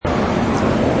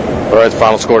All right, the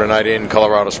final score tonight in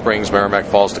Colorado Springs. Merrimack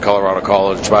falls to Colorado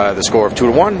College by the score of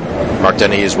 2-1. Mark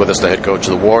Denny is with us, the head coach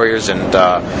of the Warriors. And,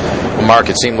 Mark,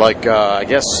 it seemed like,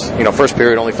 first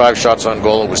period, only 5 shots on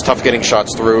goal. It was tough getting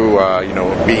shots through,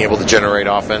 being able to generate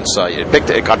offense.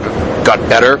 It got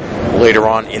better later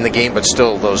on in the game, but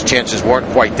still those chances weren't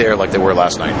quite there like they were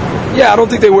last night. Yeah, I don't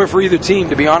think they were for either team,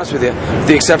 to be honest with you. With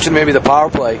the exception maybe the power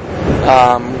play.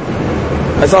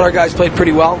 I thought our guys played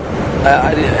pretty well.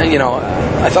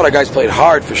 I thought our guys played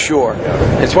hard for sure.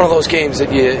 It's one of those games that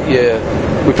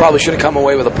we probably should have come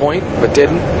away with a point, but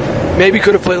didn't. Maybe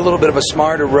could have played a little bit of a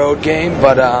smarter road game,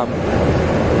 but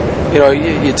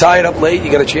you tie it up late,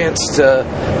 you got a chance to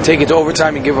take it to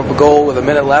overtime and give up a goal with a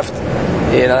minute left.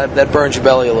 That burns your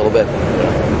belly a little bit.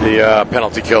 The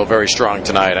penalty kill very strong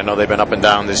tonight. I know they've been up and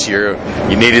down this year.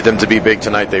 You needed them to be big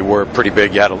tonight. They were pretty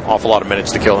big. You had an awful lot of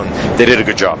minutes to kill, and they did a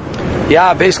good job.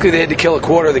 Yeah, basically they had to kill a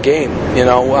quarter of the game.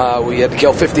 We had to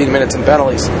kill 15 minutes in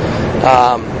penalties.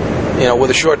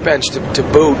 With a short bench to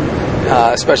boot,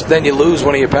 especially then you lose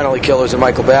one of your penalty killers, and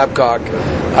Michael Babcock.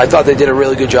 I thought they did a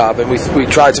really good job, and we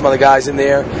tried some other guys in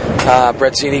there.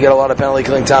 Brett Cini got a lot of penalty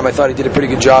killing time. I thought he did a pretty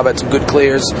good job, had some good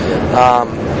clears. All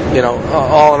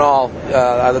in all,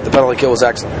 I thought the penalty kill was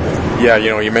excellent. Yeah,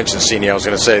 you mentioned Cini. I was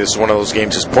going to say this is one of those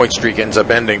games his point streak ends up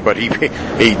ending, but he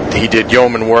did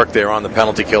yeoman work there on the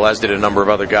penalty kill, as did a number of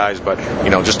other guys. But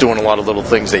just doing a lot of little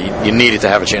things that you needed to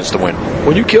have a chance to win.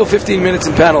 When you kill 15 minutes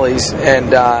in penalties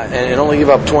and only give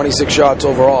up 26 shots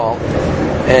overall,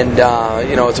 and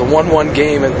it's a 1-1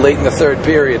 game and late in the third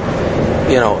period.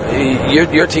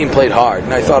 Your team played hard,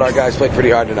 and I thought our guys played pretty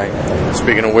hard tonight.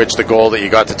 Speaking of which, the goal that you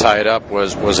got to tie it up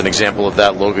was an example of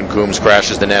that. Logan Coombs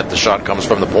crashes the net. The shot comes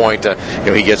from the point.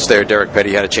 He gets there. Derek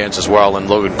Petty had a chance as well, and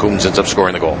Logan Coombs ends up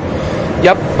scoring the goal.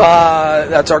 Yep,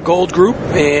 that's our gold group,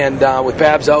 and with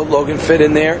Babs out, Logan fit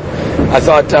in there. I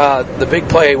thought the big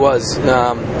play was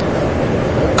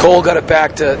Cole got it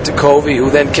back to Covey, who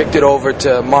then kicked it over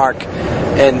to Mark,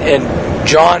 and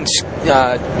Johnny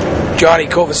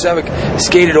Kovacevic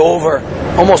skated over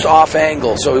almost off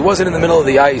angle, so he wasn't in the middle of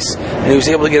the ice, and he was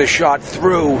able to get a shot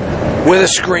through with a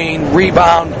screen,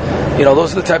 rebound.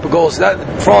 Those are the type of goals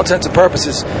that, for all intents and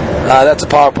purposes, that's a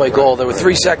power play goal. There were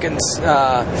 3 seconds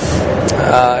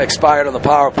expired on the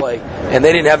power play, and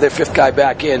they didn't have their fifth guy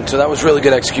back in, so that was really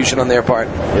good execution on their part.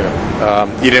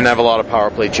 Yeah. You didn't have a lot of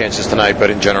power play chances tonight, but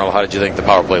in general, how did you think the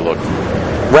power play looked?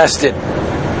 Rested.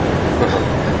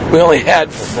 We only had,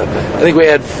 I think we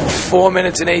had 4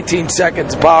 minutes and 18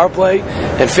 seconds power play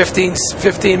and 15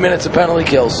 minutes of penalty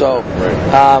kill. So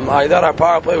I thought our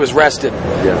power play was rested.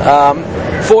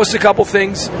 Yeah. Forced a couple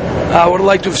things. I would have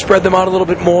liked to have spread them out a little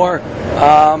bit more,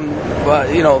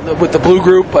 with the blue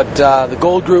group, but the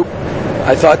gold group,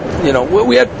 I thought,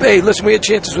 we had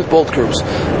chances with both groups.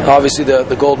 Obviously,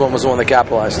 the gold one was the one that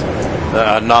capitalized.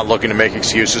 Not looking to make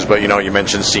excuses, but you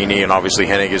mentioned Cini and obviously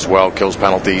Hennig as well, kills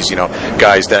penalties.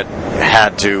 Guys that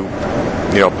had to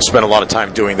spend a lot of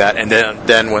time doing that, and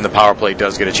then when the power play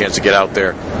does get a chance to get out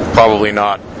there, probably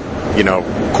not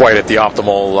quite at the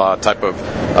optimal type of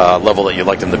level that you'd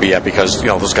like them to be at, because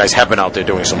those guys have been out there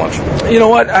doing so much. You know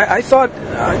what? I thought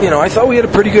we had a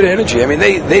pretty good energy. I mean,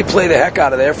 they play the heck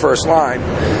out of their first line.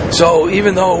 So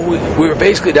even though we were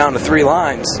basically down to 3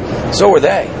 lines, so were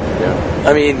they. Yeah.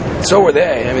 I mean, so were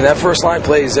they. I mean, that first line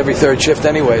plays every third shift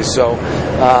anyway. So,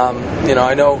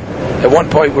 I know at one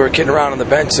point we were kidding around on the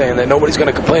bench saying that nobody's going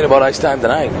to complain about ice time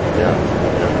tonight.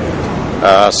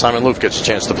 Yeah. Simon Loof gets a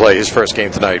chance to play his first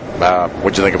game tonight.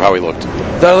 What'd you think of how he looked?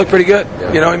 Thought he looked pretty good.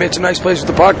 Yeah. He made some nice plays with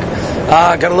the puck.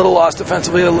 Got a little lost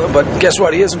defensively, but guess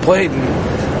what? He hasn't played in,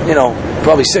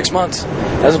 probably 6 months.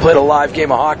 Hasn't played a live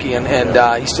game of hockey, and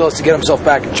he still has to get himself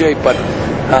back in shape, but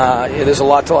there's a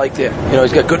lot to like there.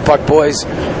 He's got good puck poise.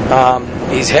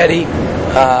 He's heady,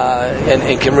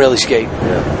 and can really skate.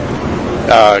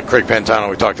 Yeah. Craig Pantano,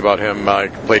 we talked about him.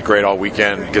 Played great all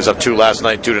weekend. Gives up 2 last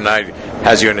night, 2 tonight.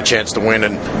 Has you in a chance to win,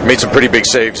 and made some pretty big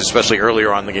saves, especially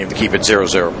earlier on in the game, to keep it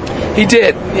 0-0. He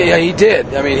did. Yeah, he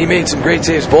did. I mean, he made some great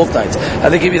saves both nights. I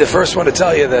think he'd be the first one to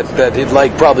tell you that he'd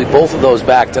like probably both of those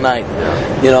back tonight.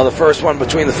 Yeah. The first one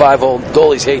between the 5 old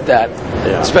goalies hate that,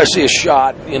 especially a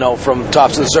shot, from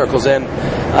tops of the circles in.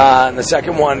 And the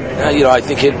second one, I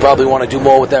think he'd probably want to do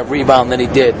more with that rebound than he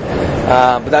did.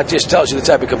 But that just tells you the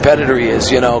type of competitor he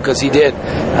is, because he did.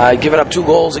 Giving up 2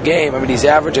 goals a game. I mean, he's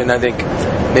averaging, I think,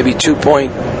 maybe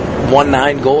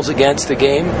 2.19 goals against the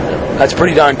game. That's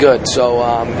pretty darn good. So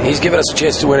he's given us a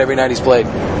chance to win every night he's played.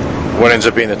 What ends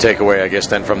up being the takeaway, I guess,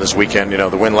 then from this weekend?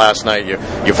 The win last night, you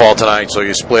fall tonight, so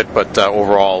you split. But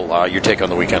overall, your take on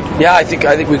the weekend? Yeah, I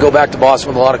think we go back to Boston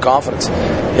with a lot of confidence.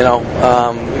 We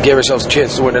gave ourselves a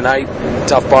chance to win tonight.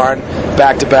 Tough barn,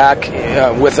 back to back,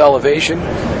 with elevation.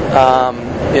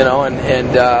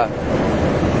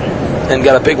 And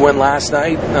got a big win last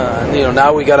night.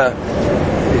 Now we got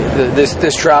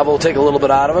this travel will take a little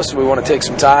bit out of us. So we want to take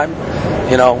some time,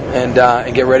 and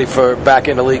get ready for back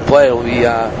into league play. We'll be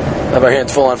have our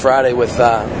hands full on Friday with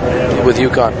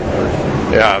UConn.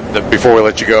 Yeah. Before we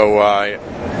let you go,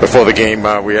 before the game,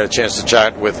 we had a chance to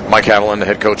chat with Mike Haviland, the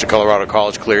head coach of Colorado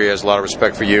College. Clearly, he has a lot of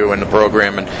respect for you and the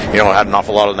program, and had an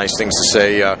awful lot of nice things to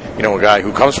say. A guy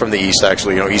who comes from the East,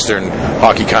 actually, Eastern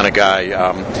hockey kind of guy.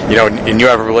 And you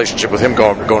have a relationship with him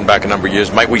going back a number of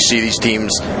years. Might we see these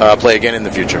teams play again in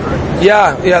the future?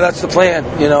 Yeah, that's the plan.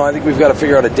 I think we've got to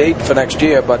figure out a date for next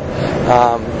year, but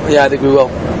I think we will.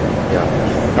 Yeah.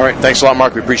 All right. Thanks a lot,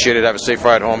 Mark. We appreciate it. Have a safe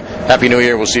ride home. Happy New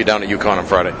Year. We'll see you down at UConn on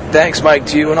Friday. Thanks, Mike,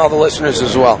 to you and all the listeners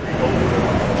as well.